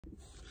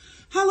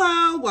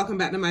Hello, welcome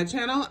back to my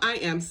channel. I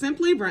am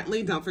Simply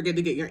Brentley. Don't forget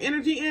to get your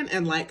energy in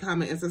and like,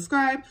 comment, and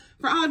subscribe.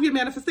 For all of your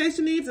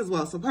manifestation needs as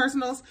well as for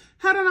personals,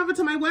 head on over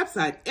to my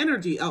website,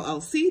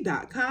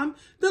 energyllc.com.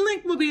 The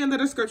link will be in the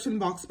description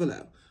box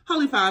below.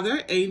 Holy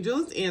Father,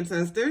 angels,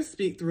 ancestors,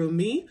 speak through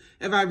me.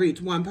 If I reach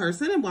one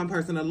person and one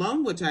person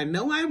alone, which I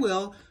know I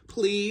will,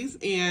 please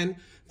and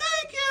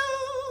thank you.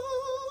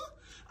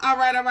 All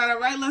right.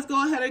 Let's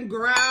go ahead and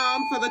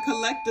ground for the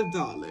collective,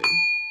 darling.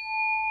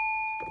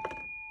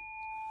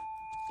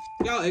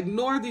 Y'all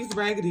ignore these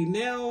raggedy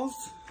nails.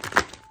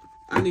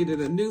 I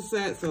needed a new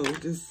set, so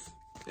just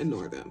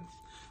ignore them.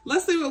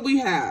 Let's see what we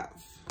have.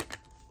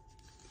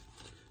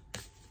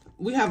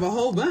 We have a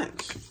whole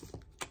bunch.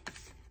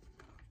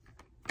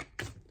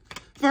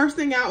 First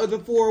thing out is the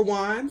Four of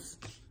Wands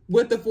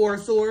with the Four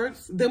of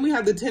Swords. Then we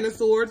have the Ten of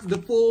Swords, the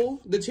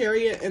Fool, the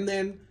Chariot, and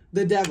then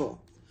the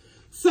Devil.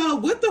 So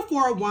with the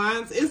Four of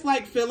Wands, it's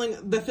like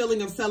the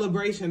feeling of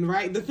celebration,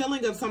 right? The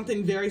feeling of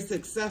something very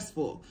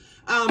successful.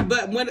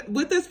 But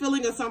with this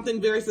feeling of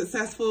something very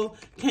successful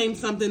came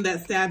something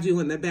that stabbed you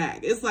in the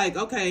back. It's like,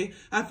 okay,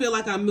 I feel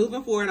like I'm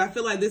moving forward. I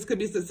feel like this could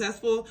be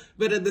successful,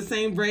 but at the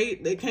same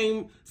rate, it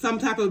came some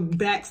type of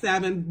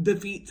backstabbing,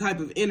 defeat type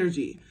of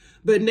energy.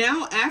 But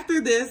now after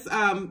this,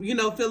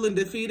 feeling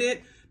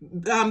defeated,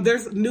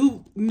 there's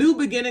new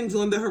beginnings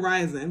on the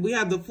horizon. We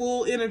have the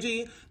full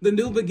energy, the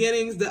new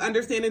beginnings, the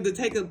understanding to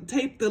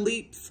take the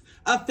leaps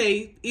of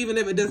faith, even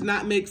if it does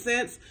not make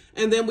sense.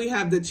 And then we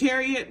have the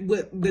Chariot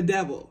with the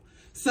Devil.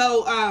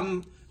 So,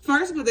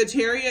 first with the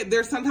Chariot,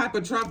 there's some type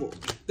of trouble.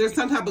 There's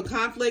some type of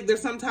conflict.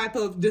 There's some type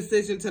of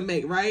decision to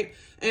make, right?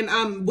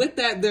 And with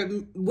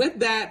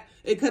that,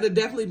 it could have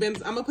definitely been,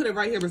 I'm going to put it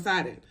right here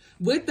beside it.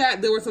 With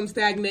that, there was some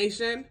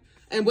stagnation.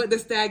 And with the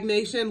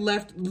stagnation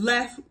left,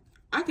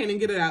 I can't even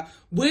get it out.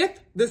 With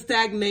the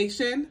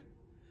stagnation,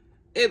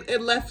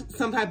 it left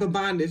some type of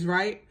bondage,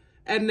 right?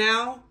 And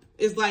now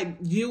it's like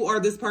you or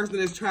this person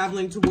is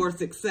traveling towards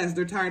success.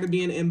 They're tired of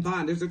being in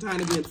bondage. They're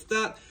tired of being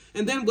stuck.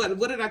 And then what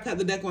did I cut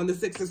the deck on? The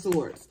Six of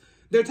Swords.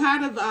 They're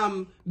tired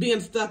of being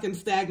stuck and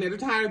stagnant.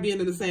 They're tired of being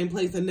in the same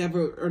place and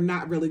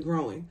not really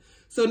growing.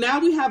 So now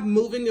we have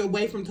moving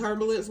away from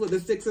turbulence with the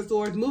Six of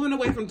Swords, moving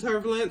away from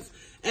turbulence.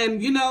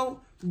 And,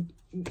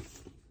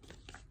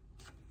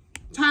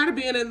 tired of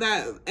being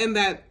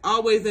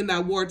always in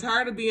that war,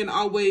 tired of being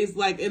always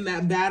like in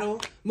that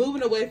battle,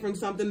 moving away from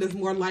something that's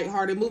more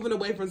lighthearted, moving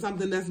away from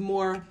something that's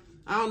more,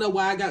 I don't know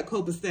why I got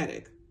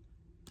copacetic.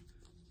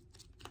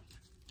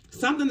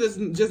 Something that's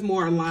just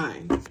more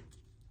aligned.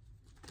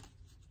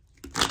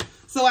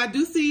 So I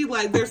do see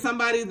like there's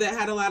somebody that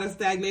had a lot of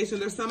stagnation.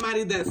 There's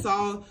somebody that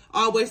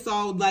always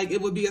saw like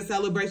it would be a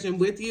celebration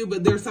with you,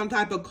 but there's some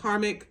type of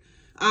karmic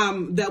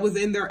that was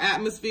in their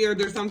atmosphere.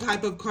 There's some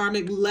type of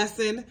karmic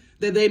lesson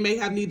that they may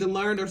have need to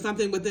learn, or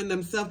something within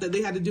themselves that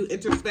they had to do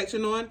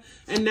introspection on.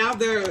 And now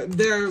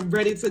they're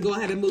ready to go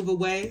ahead and move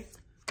away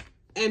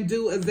and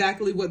do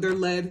exactly what they're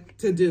led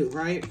to do,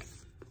 right?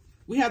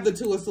 We have the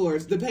Two of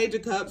Swords, the Page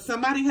of Cups.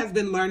 Somebody has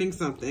been learning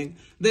something.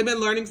 They've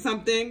been learning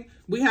something.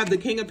 We have the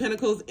King of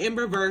Pentacles in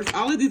reverse.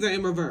 All of these are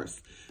in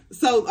reverse.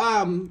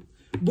 So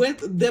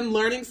with them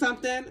learning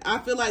something, I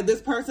feel like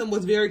this person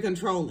was very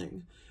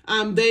controlling.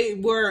 They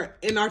were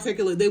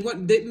inarticulate. They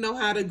didn't know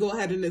how to go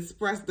ahead and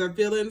express their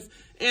feelings.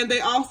 And they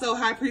also,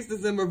 High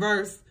Priestess in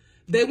reverse,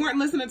 they weren't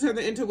listening to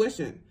their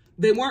intuition.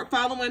 They weren't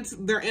following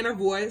their inner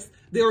voice.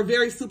 They were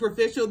very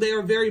superficial. They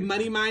were very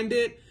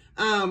money-minded.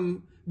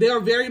 They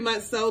were very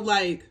much so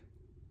like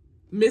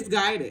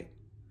misguided.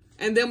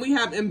 And then we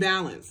have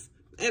imbalance.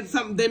 And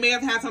they may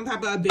have had some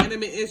type of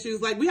abandonment issues.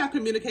 Like we have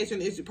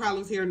communication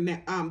problems here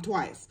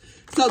twice.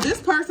 So this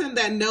person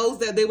that knows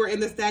that they were in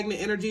the stagnant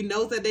energy,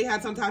 knows that they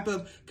had some type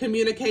of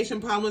communication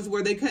problems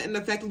where they couldn't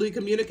effectively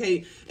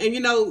communicate. And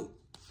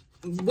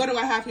what do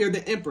I have here?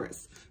 The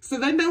Empress. So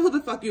they know who the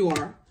fuck you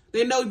are.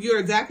 They know you're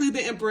exactly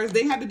the Empress.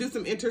 They had to do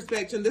some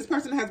introspection. This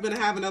person has been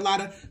having a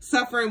lot of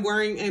suffering,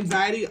 worrying,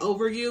 anxiety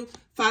over you.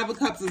 Five of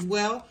Cups as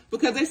well,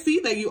 because they see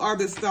that you are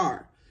the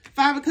star.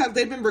 Five of Cups,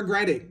 they've been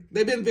regretting.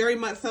 They've been very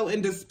much so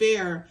in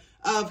despair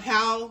of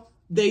how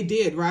they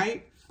did,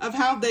 right? Of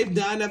how they've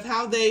done, of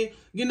how they,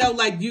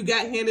 like you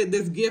got handed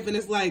this gift and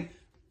it's like,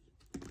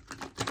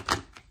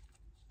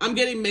 I'm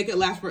getting make it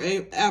last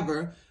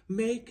forever.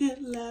 Make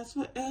it last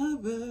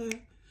forever.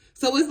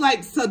 So it's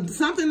like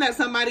something that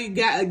somebody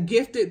got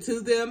gifted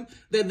to them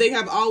that they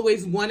have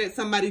always wanted,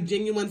 somebody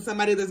genuine,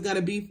 somebody that's going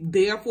to be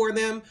there for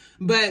them,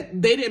 but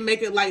they didn't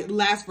make it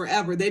last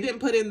forever. They didn't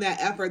put in that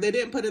effort. They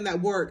didn't put in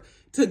that work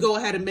to go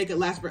ahead and make it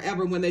last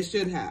forever when they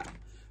should have.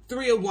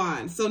 Three of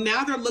Wands. So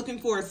now they're looking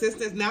for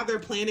assistance. Now they're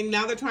planning.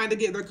 Now they're trying to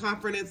get their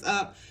confidence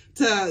up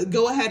to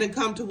go ahead and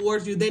come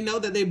towards you. They know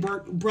that they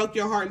broke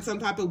your heart in some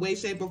type of way,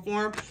 shape, or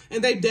form,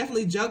 and they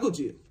definitely juggled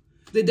you.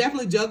 They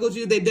definitely juggled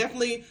you. They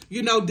definitely,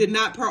 did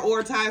not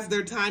prioritize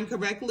their time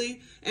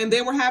correctly. And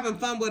they were having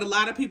fun with a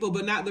lot of people,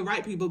 but not the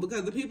right people,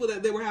 because the people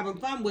that they were having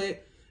fun with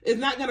is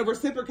not going to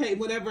reciprocate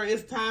whenever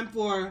it's time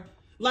for,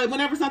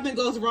 whenever something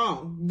goes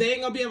wrong. They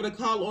ain't going to be able to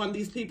call on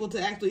these people to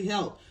actually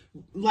help.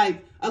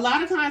 Like, a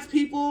lot of times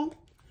people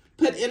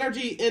put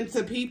energy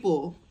into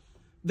people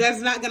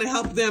that's not going to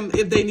help them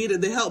if they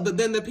needed the help. But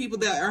then the people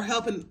that are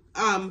helping,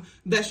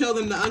 that show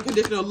them the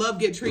unconditional love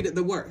get treated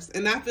the worst.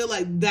 And I feel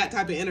like that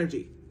type of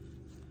energy.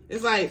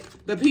 It's like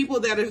the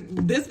people that are,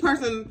 this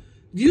person,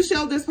 you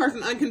show this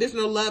person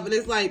unconditional love, and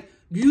it's like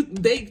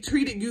they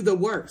treated you the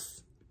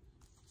worst.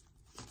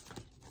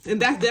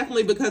 And that's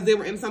definitely because they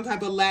were in some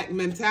type of lack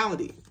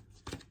mentality.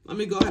 Let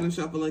me go ahead and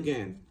shuffle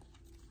again.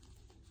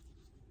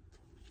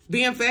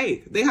 Being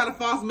fake. They had a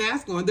false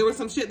mask on. There was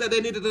some shit that they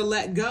needed to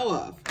let go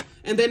of.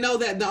 And they know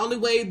that the only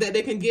way that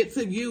they can get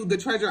to you, the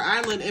treasure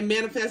island, and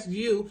manifest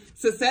you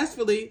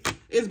successfully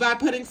is by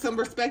putting some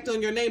respect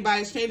on your name, by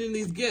exchanging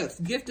these gifts,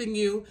 gifting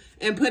you,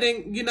 and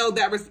putting, you know,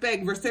 that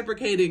respect,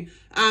 reciprocating,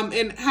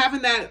 and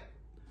having that,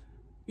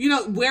 you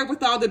know,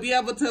 wherewithal to be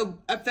able to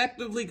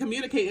effectively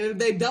communicate. And if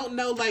they don't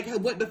know, like,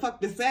 what the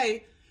fuck to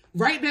say,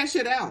 write that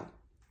shit out.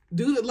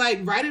 Do it, like,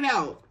 write it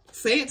out.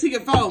 Say it to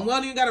your phone. We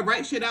don't even got to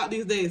write shit out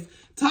these days.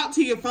 Talk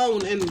to your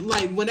phone, and,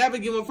 like, whenever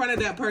you're in front of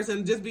that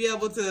person, just be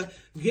able to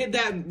get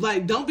that,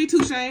 like, don't be too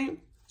ashamed.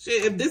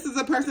 Shit, if this is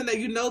a person that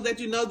you know that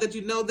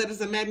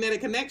it's a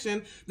magnetic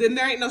connection, then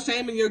there ain't no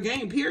shame in your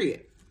game,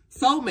 period.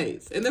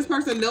 Soulmates. And this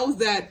person knows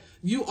that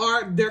you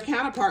are their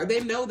counterpart.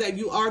 They know that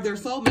you are their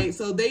soulmate.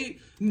 So they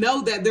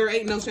know that there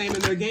ain't no shame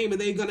in their game, and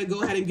they're going to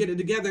go ahead and get it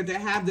together to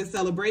have this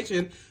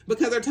celebration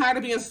because they're tired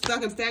of being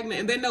stuck and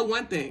stagnant. And they know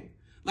one thing.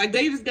 Like,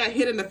 they just got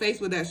hit in the face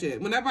with that shit.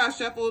 Whenever I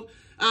shuffled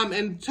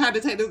and tried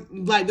to take this,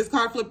 like, this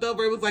card flipped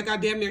over, it was like I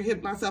damn near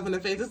hit myself in the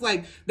face. It's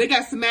like they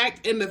got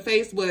smacked in the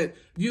face with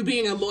you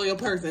being a loyal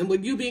person,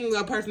 with you being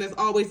a person that's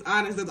always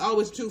honest, that's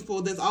always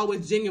truthful, that's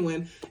always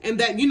genuine, and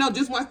that, you know,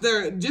 just wants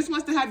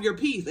to have your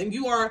peace. And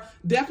you are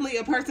definitely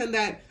a person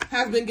that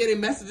has been getting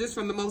messages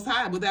from the Most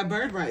High with that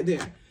bird right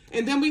there.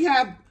 And then we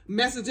have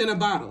message in a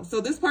bottle.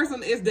 So this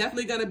person is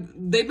definitely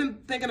they've been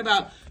thinking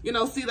about, you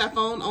know, see that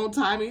phone on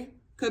timing.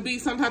 Could be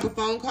some type of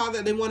phone call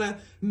that they want to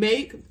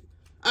make.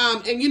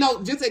 And, you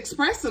know, just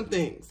express some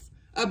things.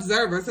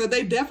 Observer. So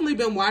they definitely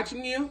been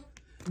watching you.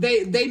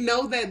 They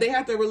know that they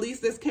have to release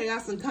this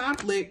chaos and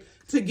conflict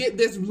to get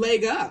this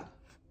leg up.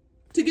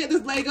 To get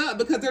this leg up,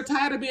 because they're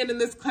tired of being in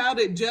this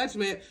clouded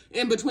judgment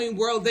in between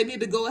worlds. They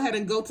need to go ahead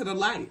and go to the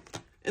light.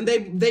 And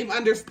they've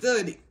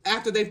understood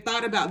after they've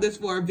thought about this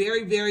for a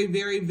very, very,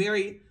 very,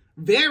 very,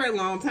 very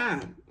long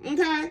time.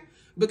 Okay?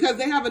 Because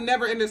they have a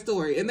never-ending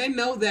story. And they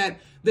know that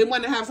they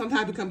want to have some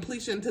type of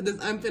completion to this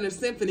unfinished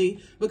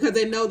symphony, because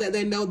they know that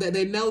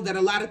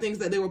a lot of things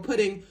that they were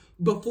putting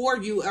before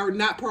you or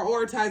not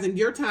prioritizing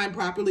your time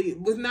properly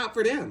was not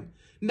for them.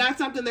 Not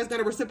something that's going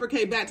to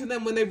reciprocate back to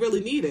them when they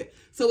really need it.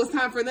 So it's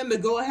time for them to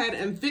go ahead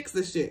and fix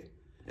this shit.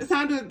 It's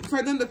time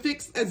for them to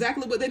fix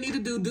exactly what they need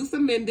to do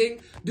some mending,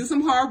 do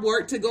some hard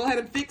work to go ahead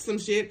and fix some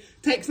shit,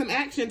 take some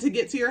action to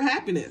get to your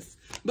happiness.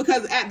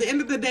 Because at the end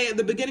of the day, at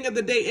the beginning of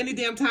the day, any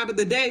damn time of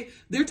the day,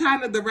 they're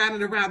tired of the round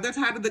and around. They're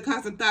tired of the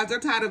constant thoughts.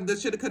 They're tired of the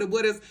shoulda, coulda,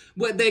 wouldas,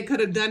 what they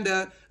could have done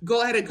to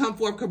go ahead and come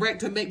forth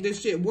correct to make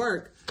this shit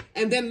work.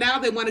 And then now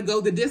they want to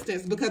go the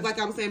distance because, like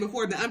I was saying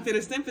before, the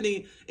unfinished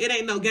symphony, it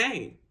ain't no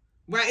game,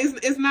 right?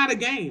 It's not a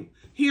game.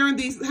 Having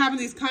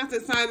these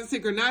constant signs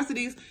and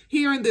synchronicities,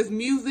 hearing this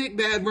music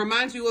that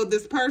reminds you of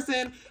this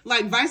person,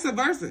 like vice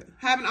versa.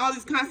 Having all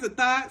these constant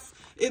thoughts,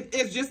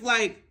 it's just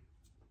like,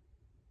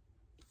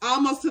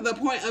 almost to the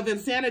point of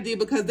insanity,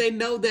 because they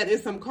know that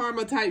it's some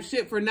karma type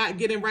shit for not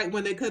getting right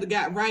when they could have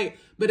got right,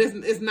 but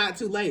it's not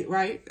too late,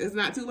 right? It's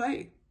not too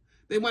late.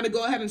 They want to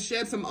go ahead and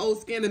shed some old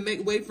skin and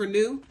make way for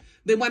new.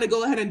 They want to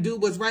go ahead and do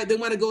what's right. They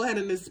want to go ahead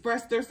and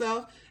express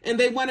themselves, and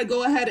they want to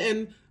go ahead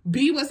and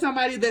be with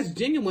somebody that's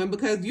genuine,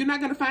 because you're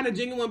not going to find a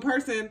genuine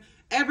person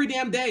every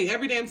damn day,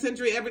 every damn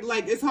century,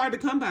 it's hard to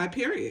come by,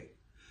 period.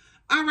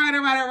 All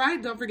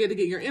right. Don't forget to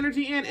get your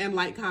energy in and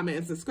like, comment,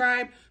 and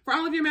subscribe. For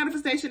all of your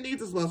manifestation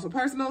needs as well as for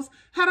personals,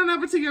 head on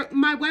over to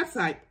my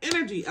website,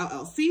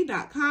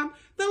 energyllc.com.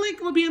 The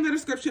link will be in the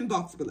description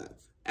box below.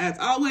 As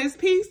always,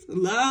 peace,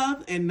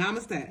 love, and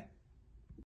namaste.